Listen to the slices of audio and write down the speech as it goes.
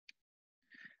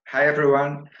Hi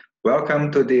everyone,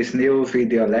 welcome to this new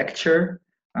video lecture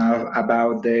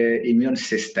about the immune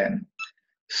system.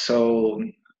 So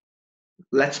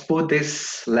let's put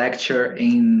this lecture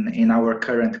in our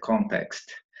current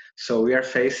context. So we are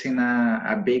facing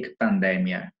a big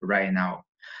pandemic right now,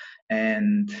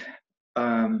 and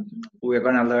um, we're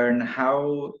going to learn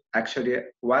how actually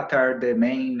what are the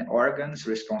main organs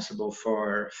responsible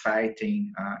for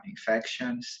fighting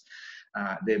infections,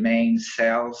 the main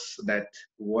cells that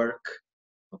work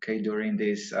during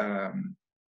these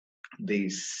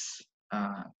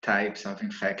types of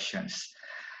infections.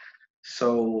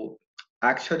 So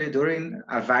actually during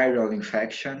a viral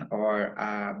infection or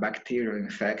a bacterial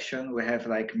infection, we have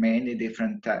like many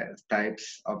different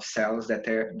types of cells that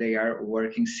they are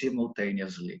working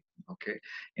simultaneously, okay,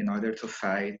 in order to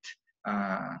fight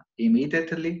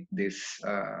immediately this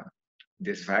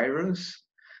virus,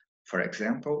 for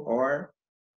example, or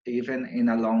even in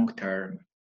a long term.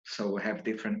 So we have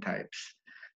different types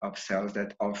of cells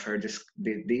that offer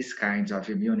these kinds of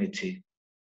immunity.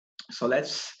 So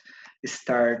let's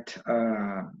start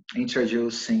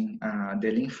introducing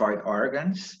the lymphoid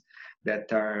organs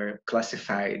that are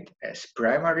classified as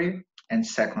primary and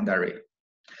secondary.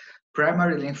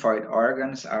 Primary lymphoid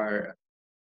organs are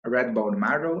red bone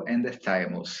marrow and the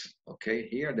thymus. Okay,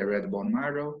 here the red bone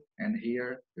marrow, and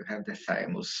here you have the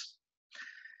thymus.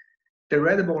 The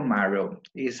red bone marrow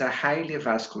is a highly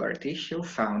vascular tissue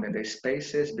found in the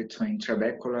spaces between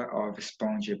trabecula of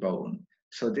spongy bone.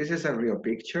 So this is a real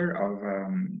picture of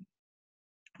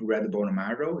red bone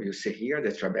marrow. You see here the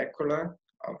trabecula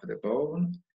of the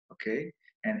bone, okay?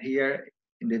 And here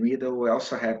in the middle, we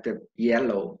also have the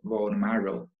yellow bone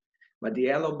marrow. But the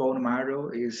yellow bone marrow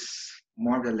is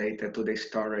more related to the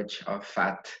storage of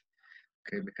fat,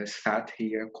 okay? Because fat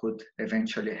here could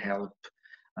eventually help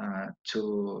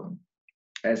to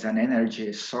as an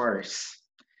energy source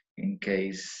in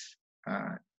case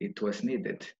it was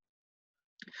needed.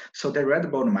 So the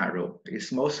red bone marrow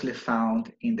is mostly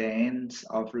found in the ends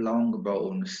of long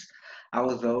bones,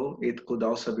 although it could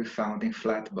also be found in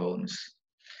flat bones.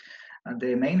 And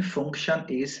the main function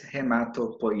is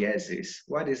hematopoiesis.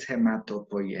 What is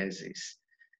hematopoiesis?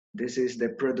 This is the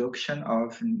production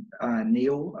of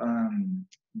new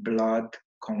blood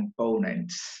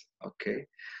components. Okay,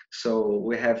 so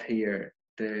we have here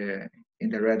in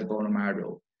the red bone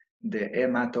marrow the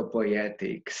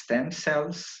hematopoietic stem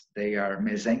cells. They are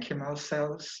mesenchymal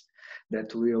cells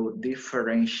that will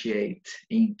differentiate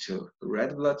into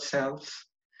red blood cells,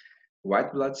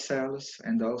 white blood cells,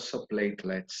 and also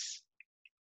platelets.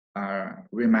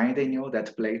 Reminding you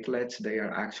that platelets, they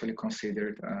are actually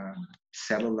considered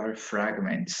cellular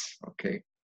fragments, okay?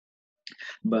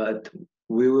 But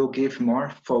we will give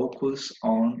more focus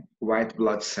on white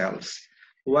blood cells.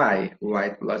 Why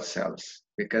white blood cells?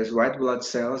 Because white blood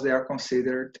cells, they are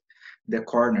considered the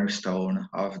cornerstone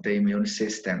of the immune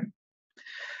system.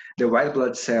 The white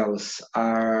blood cells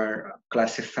are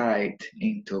classified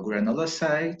into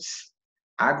granulocytes,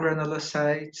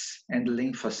 agranulocytes, and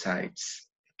lymphocytes.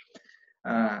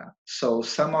 So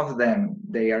some of them,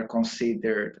 they are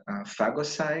considered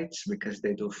phagocytes because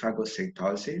they do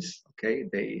phagocytosis, okay?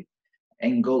 They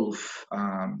engulf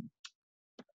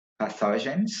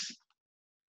pathogens.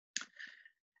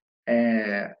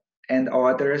 And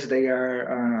others, they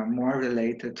are more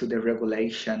related to the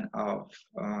regulation of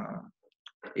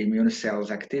immune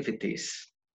cells activities.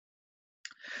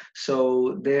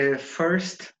 So the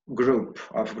first group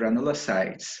of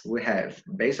granulocytes, we have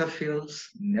basophils,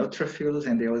 neutrophils,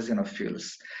 and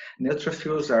eosinophils.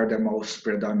 Neutrophils are the most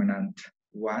predominant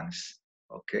ones,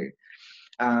 okay?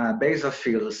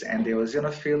 Basophils and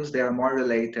eosinophils, they are more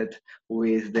related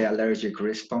with the allergic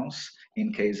response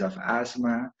in case of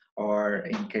asthma or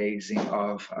in case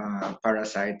of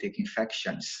parasitic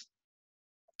infections.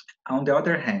 On the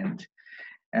other hand,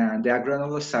 the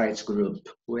agranulocytes group,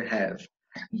 we have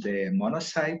the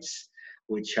monocytes,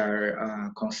 which are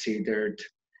considered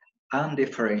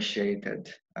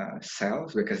undifferentiated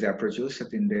cells because they are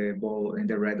produced in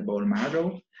the red bone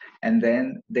marrow, and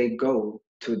then they go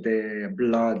to the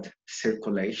blood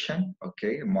circulation,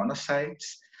 okay,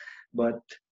 monocytes, but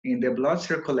in the blood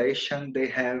circulation they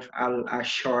have a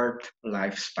short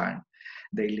lifespan.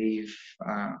 They live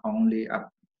only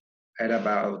at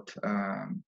about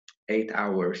 8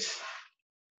 hours.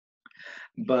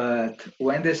 But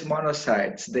when these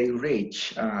monocytes, they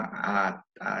reach a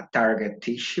target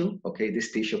tissue, okay,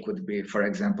 this tissue could be, for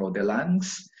example, the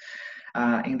lungs.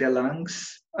 In the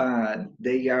lungs,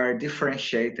 they are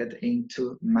differentiated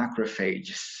into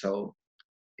macrophages. So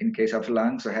in case of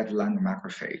lungs, we have lung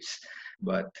macrophages,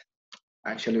 but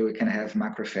actually we can have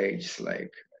macrophages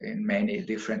like in many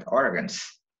different organs.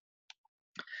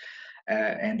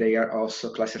 and they are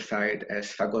also classified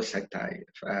as phagocytic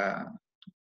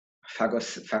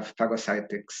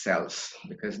cells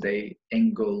because they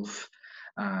engulf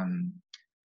um,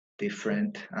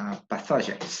 different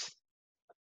pathogens.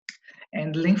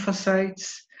 And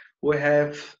lymphocytes, we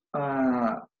have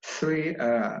three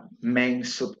main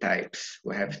subtypes.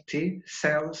 We have T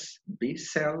cells, B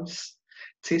cells.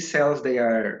 T cells, they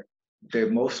are the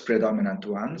most predominant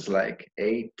ones, like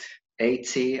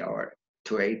 80 or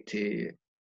to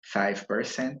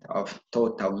 85% of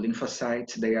total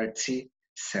lymphocytes, they are T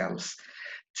cells.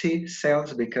 T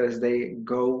cells because they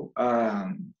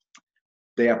are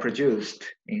produced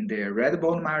in the red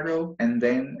bone marrow and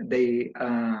then they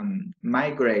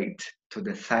migrate to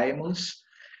the thymus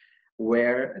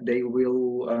where they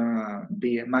will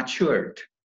be matured.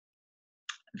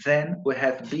 Then we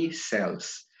have B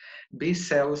cells. B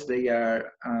cells, they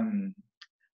are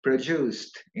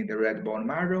produced in the red bone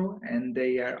marrow and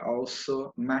they are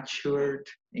also matured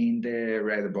in the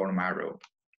red bone marrow.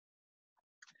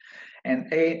 And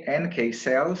NK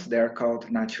cells, they are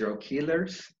called natural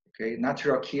killers. Okay,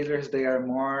 natural killers, they are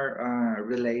more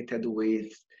related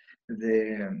with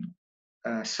the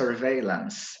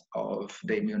surveillance of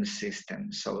the immune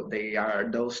system. So they are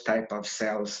those type of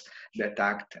cells that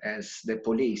act as the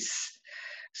police.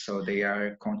 So they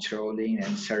are controlling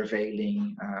and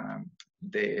surveilling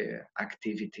the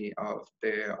activity of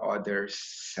the other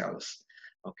cells.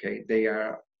 Okay, they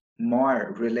are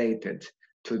more related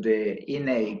to the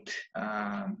innate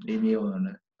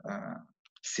immune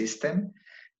system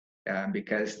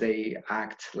because they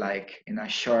act like in a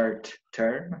short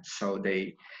term. So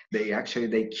they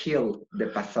kill the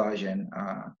pathogen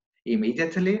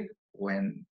immediately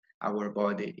when our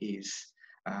body is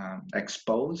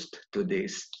exposed to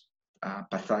this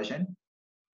pathogen.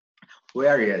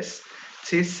 Whereas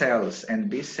T cells and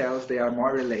B cells, they are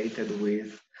more related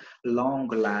with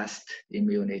long-last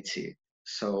immunity.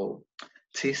 So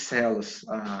T cells,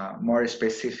 more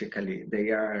specifically, they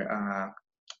are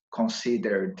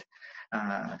considered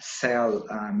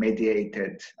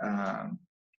cell-mediated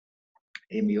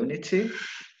immunity,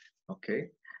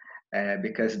 okay,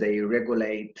 because they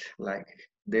regulate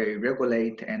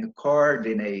and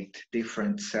coordinate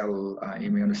different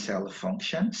immune cell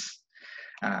functions.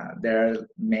 There are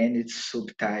many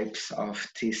subtypes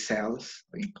of T cells,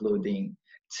 including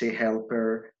T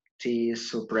helper, T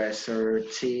suppressor,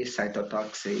 T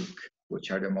cytotoxic,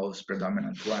 which are the most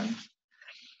predominant ones.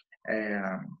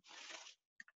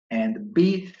 And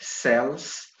B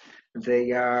cells,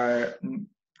 they are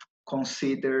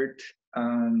considered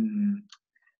the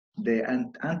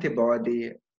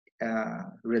antibody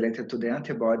related to the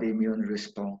antibody immune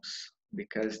response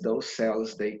because those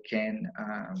cells, they can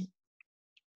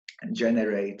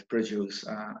produce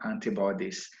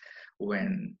antibodies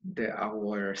when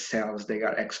our cells, they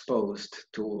are exposed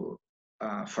to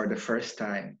for the first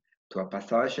time to a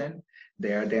pathogen.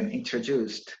 They are then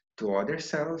introduced to other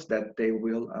cells that they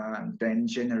will then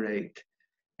generate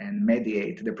and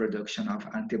mediate the production of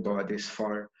antibodies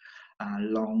for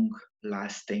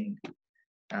long-lasting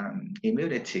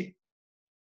immunity.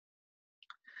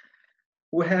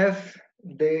 We have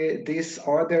this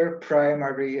other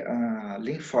primary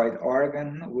lymphoid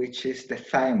organ, which is the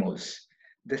thymus.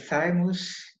 The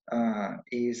thymus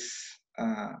is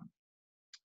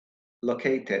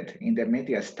located in the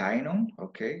mediastinum,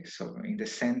 okay, so in the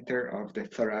center of the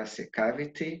thoracic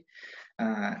cavity.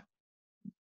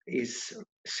 It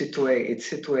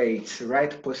situates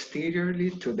right posteriorly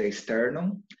to the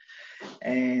sternum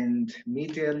and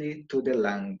medially to the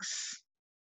lungs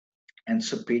and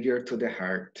superior to the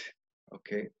heart,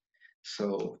 okay?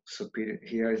 So superior,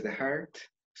 here is the heart,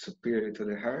 superior to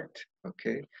the heart,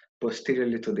 okay?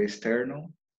 Posteriorly to the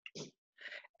sternum.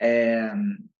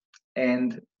 And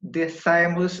the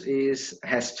thymus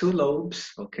has two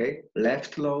lobes, okay?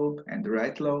 Left lobe and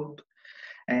right lobe.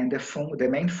 And the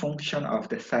main function of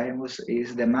the thymus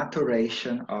is the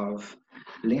maturation of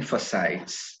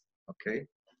lymphocytes, okay?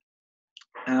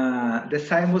 The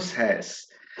thymus has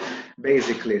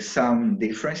basically some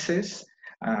differences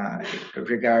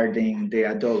regarding the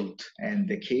adult and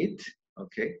the kid,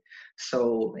 okay?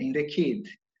 So in the kid,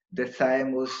 the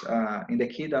thymus, in the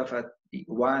kid of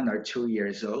 1 or 2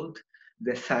 years old,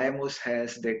 the thymus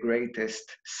has the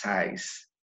greatest size,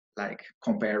 like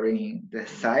comparing the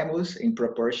thymus in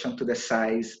proportion to the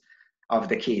size of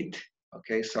the kid,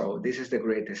 okay? So this is the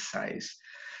greatest size.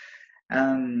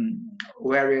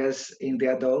 Whereas in the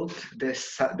adult, the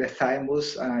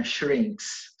thymus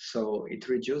shrinks, so it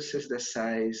reduces the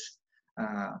size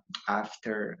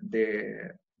after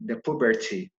the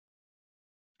puberty.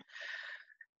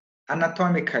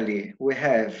 Anatomically, we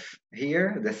have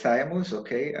here the thymus,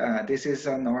 okay? This is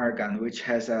an organ which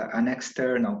has an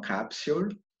external capsule.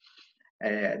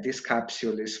 This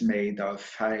capsule is made of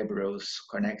fibrous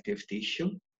connective tissue.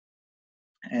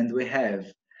 And we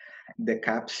have the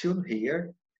capsule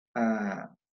here.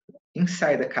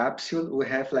 Inside the capsule, we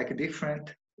have like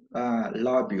different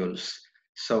lobules.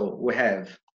 So we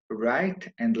have right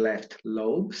and left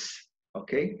lobes,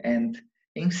 okay? And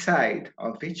inside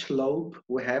of each lobe,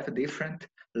 we have different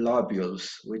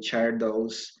lobules, which are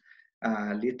those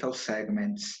little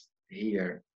segments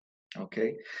here,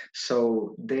 okay?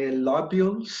 So the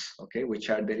lobules, okay, which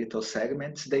are the little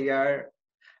segments, they are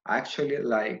actually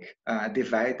like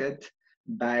divided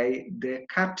by the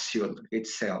capsule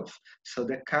itself. So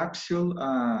the capsule,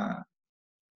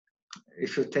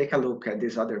 if you take a look at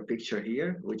this other picture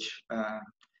here, which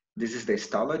this is the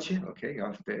histology, okay,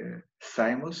 of the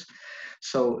thymus.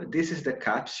 So this is the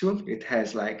capsule. It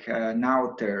has like an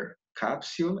outer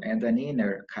capsule and an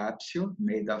inner capsule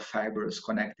made of fibrous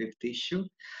connective tissue.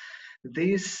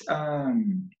 This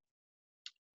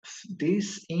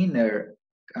this inner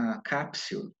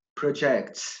capsule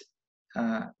projects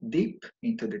deep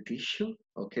into the tissue,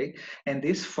 okay? And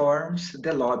this forms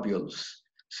the lobules.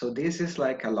 So this is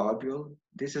like a lobule.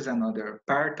 This is another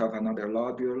part of another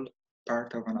lobule,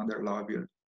 part of another lobule.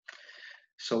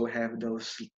 So we have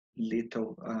those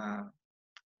little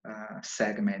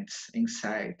segments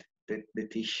inside the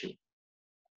tissue.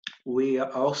 We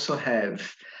also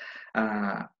have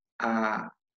uh,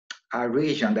 a a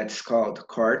region that's called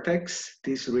cortex.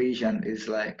 This region is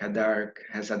like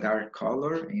has a dark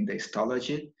color in the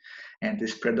histology and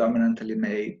is predominantly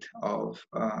made of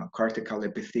cortical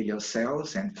epithelial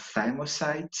cells and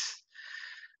thymocytes.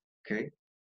 Okay.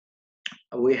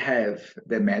 We have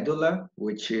the medulla,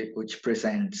 which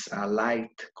presents a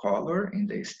light color in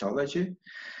the histology,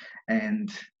 and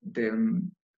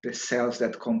the cells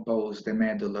that compose the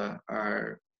medulla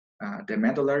are the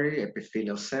medullary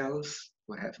epithelial cells.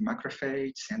 We have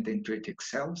macrophages and dendritic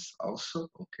cells also,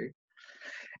 okay?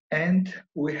 And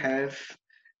we have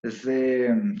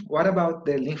what about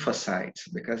the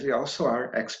lymphocytes? Because we also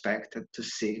are expected to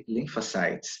see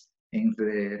lymphocytes in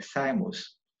the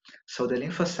thymus. So the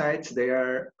lymphocytes, they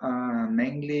are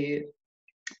mainly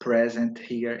present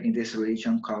here in this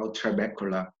region called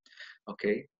trabecula,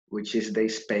 okay, which is the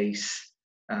space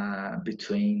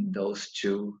between those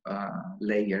two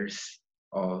layers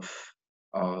of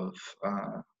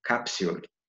capsule.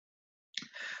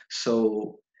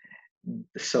 So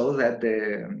that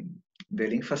the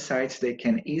lymphocytes, they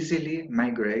can easily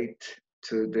migrate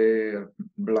to the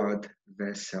blood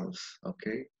vessels,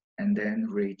 okay, and then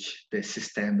reach the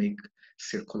systemic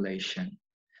circulation.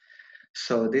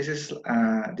 So this is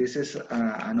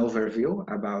an overview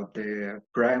about the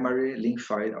primary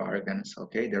lymphoid organs,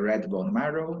 okay, the red bone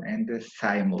marrow and the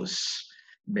thymus,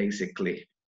 basically.